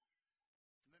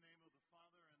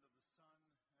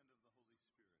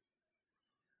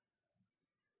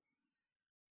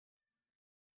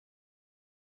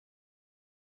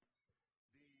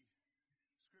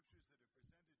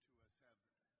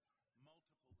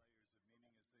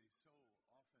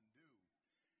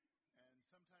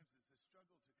sometimes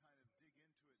it's a struggle to kind of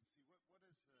dig into it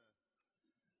and see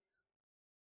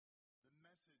what is the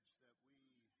message that we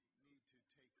need to take home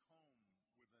with us today.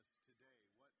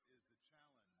 What is the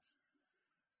challenge?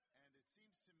 And it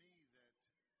seems to me that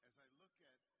as I look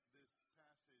at this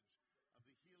passage of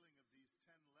the healing of these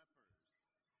 10 lepers and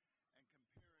compare it with the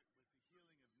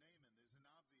healing of Naaman, there's an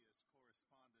obvious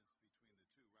correspondence between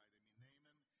the two, right?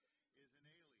 I mean, Naaman is an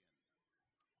alien.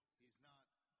 He's not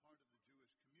part of the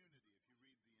Jewish community. If you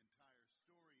read the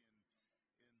entire story in the book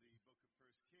of First Kings,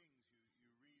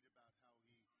 you read about how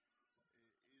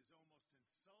he is almost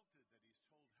insulted that he's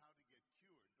told how to get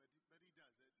cured, but he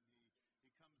does it, and he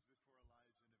comes before Elijah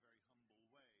in a very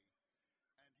humble way,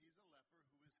 and he's a leper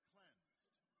who is cleansed.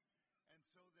 And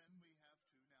so then we have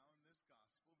now in this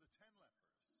gospel the 10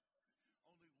 lepers,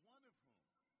 only one of whom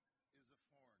is a foreigner.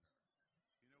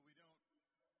 You know,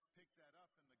 we don't pick that up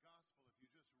in the gospel. If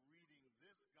you're just reading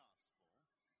this gospel,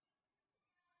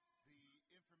 the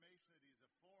information that he's a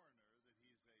foreigner,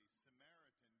 that he's a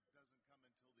Samaritan, doesn't come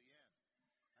until the end.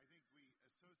 I think we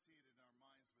associate in our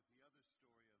minds with the other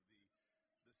story of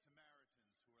the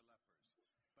Samaritans who are lepers.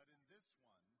 But in this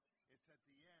one, it's at the end that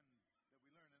we learn.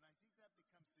 And I think that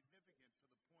becomes significant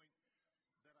for the point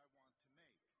that I want to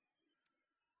make.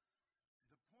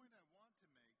 The point I want to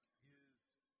make is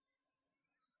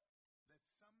that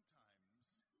sometimes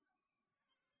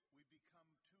we become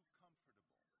too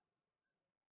comfortable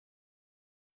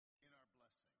in our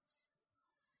blessings.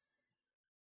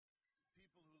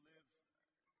 People who live in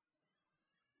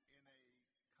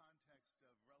a context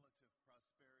of relative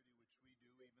prosperity, which we do,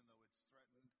 even though it's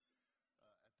threatened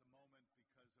at the moment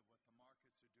because of what the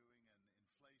markets are doing and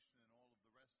inflation and all of the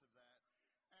rest of that,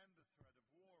 and the threat of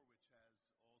war, which has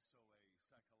also a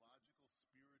psychological,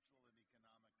 spiritual, and economic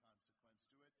consequence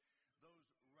to it. Those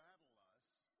rattle us,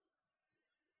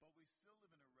 but we still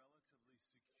live in a relatively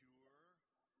secure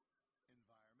environment, at least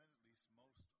most all of us do.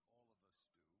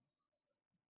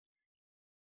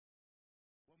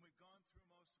 When we've gone through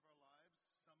most of our lives,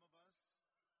 some of us,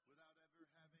 without ever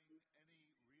having any real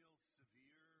severe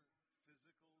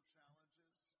physical challenges,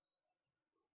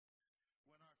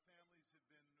 when our families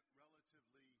have been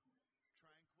relatively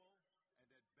tranquil,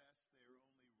 and at best they are only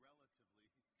relatively tranquil,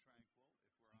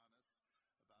 if we're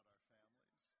honest about our families.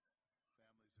 Families are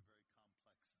very complex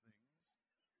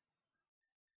things.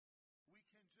 We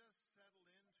can just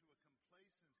settle into a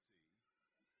complacency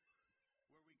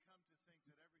where we come to think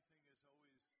that everything is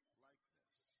always like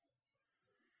this.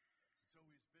 It's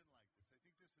always been like this. I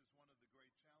think this is one of the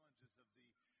great challenges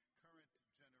of the current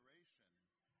generation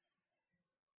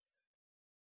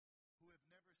who have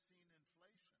never seen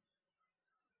inflation.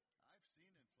 I've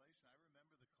seen inflation. I remember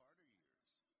the Carter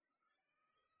years.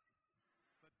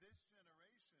 But this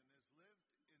generation has lived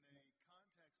in a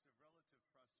context of relative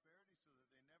prosperity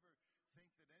so that they never think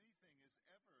that anything has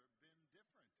ever been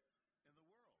different in the world.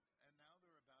 And now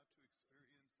they're about to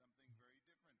experience something very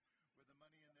different, where the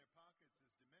money in their pockets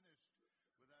is diminished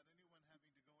without anyone having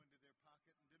to go into their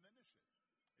pocket and diminish it.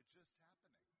 It's just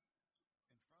happening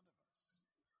in front of us.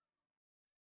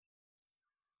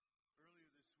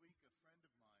 Earlier this week, a friend of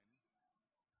mine who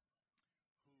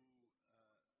I've always kind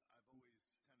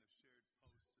of shared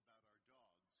posts about our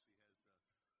dogs.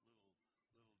 She has a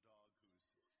little dog who's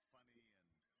funny and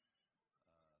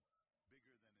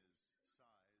bigger than his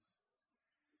size.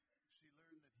 She learned that he had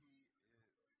brain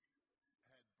cancer and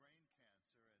had to be put down.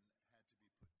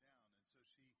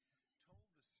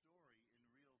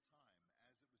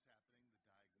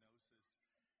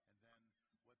 And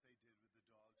so she told the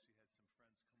story in real time as it was happening, the diagnosis, and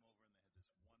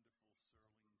then what they did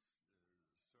with the dog.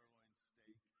 She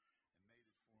had some friends come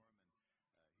over and they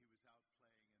had this wonderful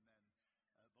sirloin steak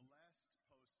and made it for him. And he was out playing. And then the last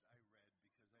post I read,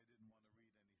 because I didn't want to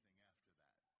read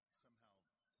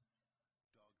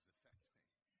anything after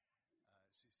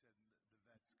that.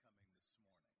 Somehow dogs affect me. She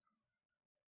said, the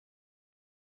vet's coming this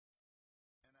morning.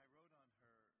 And I wrote on her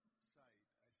site, I said,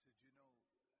 you know,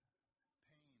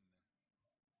 pain is the price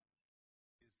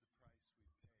we pay for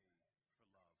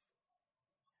love.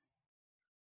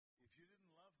 If you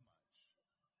didn't love much,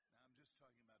 now I'm just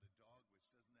talking about a dog which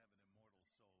doesn't have an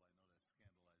immortal soul.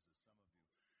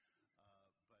 I know that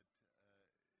scandalizes some of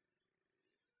you.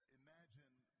 But imagine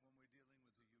when we're dealing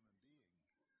with a human being.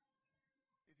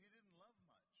 If you didn't love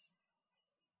much,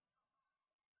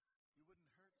 you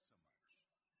wouldn't hurt so much.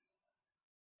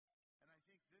 And I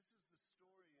think this is the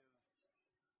story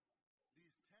of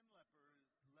these 10 lepers,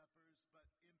 but in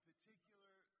particular,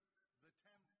 the 10th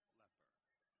leper.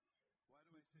 Why do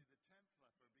I say the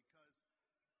 10th leper?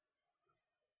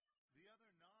 Because the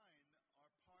other 9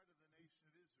 are part of the nation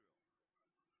of Israel.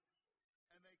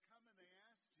 And they come and they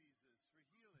ask Jesus for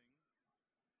healing,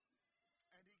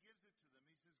 and he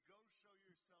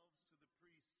yourselves to the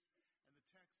priests. And the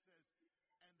text says,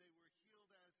 and they were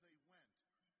healed as they went.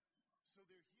 So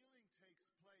their healing takes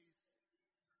place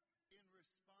in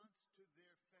response to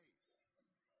their faith.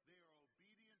 They are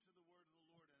obedient to the word of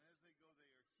the Lord, and as they go,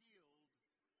 they are healed,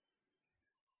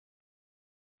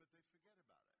 but they forget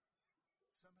about it.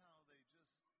 Somehow they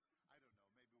just, I don't know,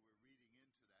 maybe we're reading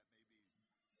into that,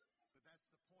 but that's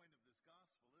the point of this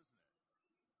gospel, isn't it?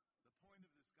 The point of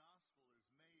this gospel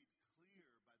is made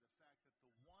clear by the fact that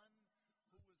the one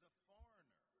who was a foreigner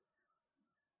returns.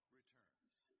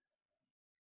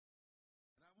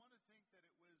 And I want to think that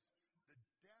it was the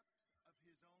depth of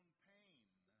his own pain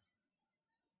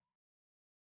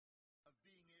of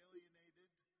being alienated,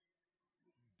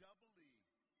 doubly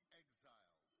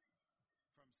exiled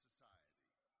from society,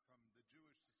 from the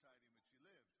Jewish society in which he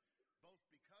lived, both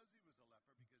because he was a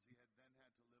leper, because he had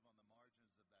then had to live on the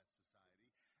margins of that society,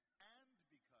 and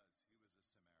because he was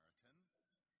a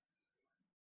Samaritan,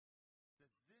 that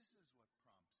this is what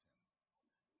prompts him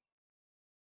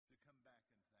to come back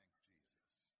and thank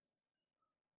Jesus.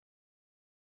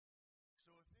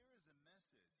 So if there is a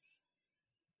message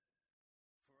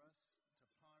for us to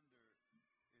ponder in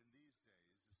these days,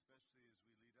 especially as we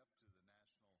lead up to the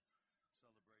national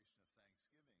celebration of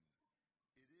Thanksgiving,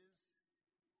 it is,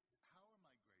 how am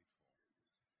I grateful?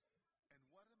 And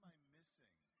what am I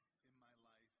missing in my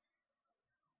life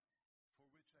for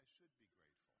which I should be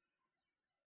grateful?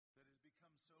 That has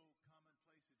become so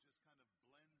commonplace, it just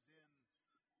kind of blends in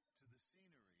to the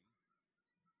scenery.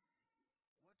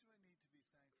 What do I need to be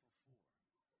thankful for?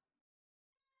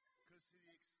 Because to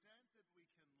the extent that we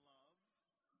can love,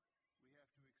 we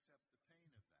have to accept the pain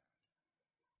of that.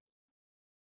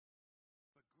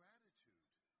 But gratitude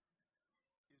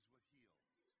is what heals.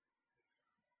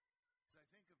 As I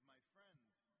think of my friend,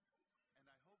 and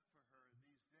I hope for her in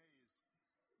these days,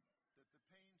 that the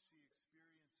pain she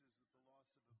experiences with the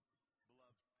loss of a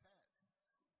beloved pet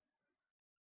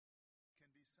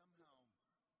can be somehow,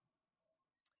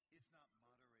 if not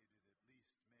moderated, at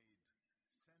least made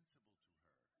sensible to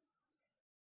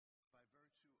her by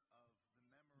virtue of the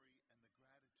memory and the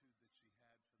gratitude that she had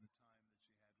for the time that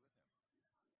she had with him.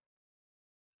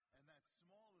 And that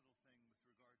small little thing with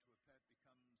regard to a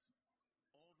pet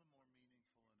becomes all the more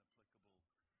meaningful and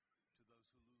applicable to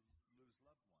those who lose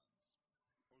loved ones,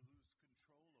 or lose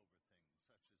control over things such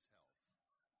as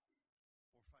health,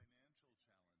 or financial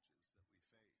challenges that we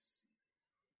face,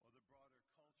 or the broader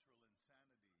cultural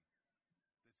insanity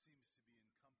that seems to be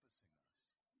encompassing us.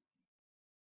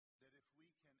 That if we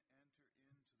can enter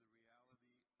into the reality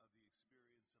of the experience of our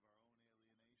own alienation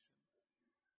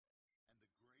and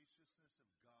the graciousness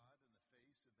of God in the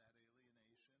face of that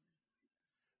alienation,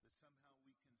 that somehow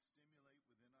we can stimulate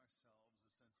within ourselves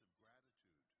a sense of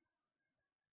gratitude,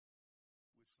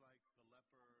 which, like the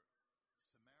leper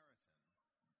Samaritan,